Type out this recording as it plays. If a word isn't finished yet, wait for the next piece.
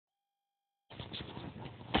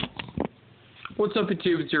What's up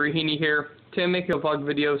YouTube, it's Rahini here. Today I'm making a vlog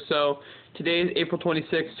video. So today is April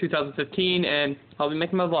 26, 2015 and I'll be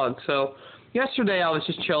making my vlog. So yesterday I was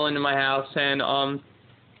just chilling in my house and I don't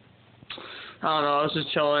know, I was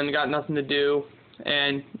just chilling, got nothing to do.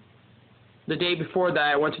 And the day before that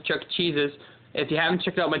I went to Chuck E. Cheese's. If you haven't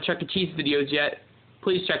checked out my Chuck E. Cheese videos yet,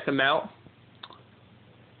 please check them out.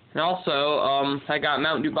 And also, I got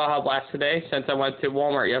Mountain Dew Baja Blast today since I went to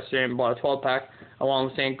Walmart yesterday and bought a 12-pack along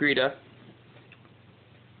with Sangria.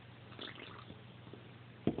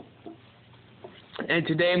 And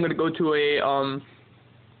today I'm going to go to a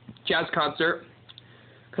jazz concert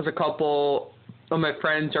because a couple of my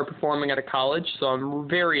friends are performing at a college, so I'm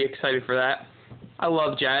very excited for that. I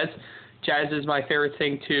love jazz. Jazz is my favorite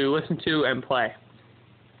thing to listen to and play.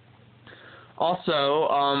 Also,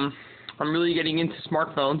 I'm really getting into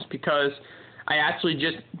smartphones because I actually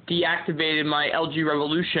just deactivated my LG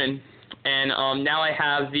Revolution, and now I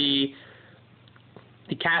have the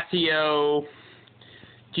Casio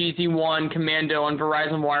GZ1 Commando on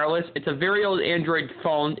Verizon Wireless. It's a very old Android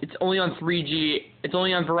phone. It's only on 3G. It's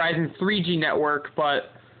only on Verizon 3G network,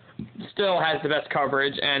 but still has the best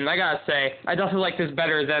coverage. And I gotta say, I definitely like this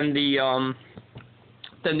better than the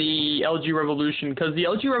LG Revolution, because the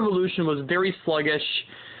LG Revolution was very sluggish.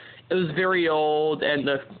 It was very old, and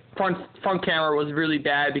the front camera was really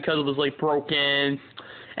bad because it was like broken,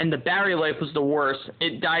 and the battery life was the worst.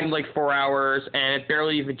 It died in like 4 hours, and it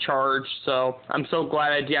barely even charged. So I'm so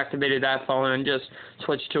glad I deactivated that phone and just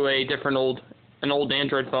switched to a different an old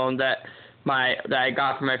Android phone that I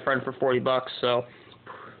got from my friend for $40. So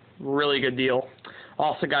really good deal.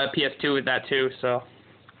 Also got a PS2 with that too. So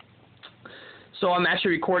I'm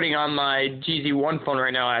actually recording on my GZ1 phone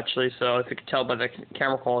right now, actually, so if you can tell by the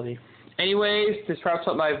camera quality. Anyways, this wraps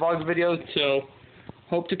up my vlog video, so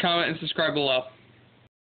hope to comment and subscribe below.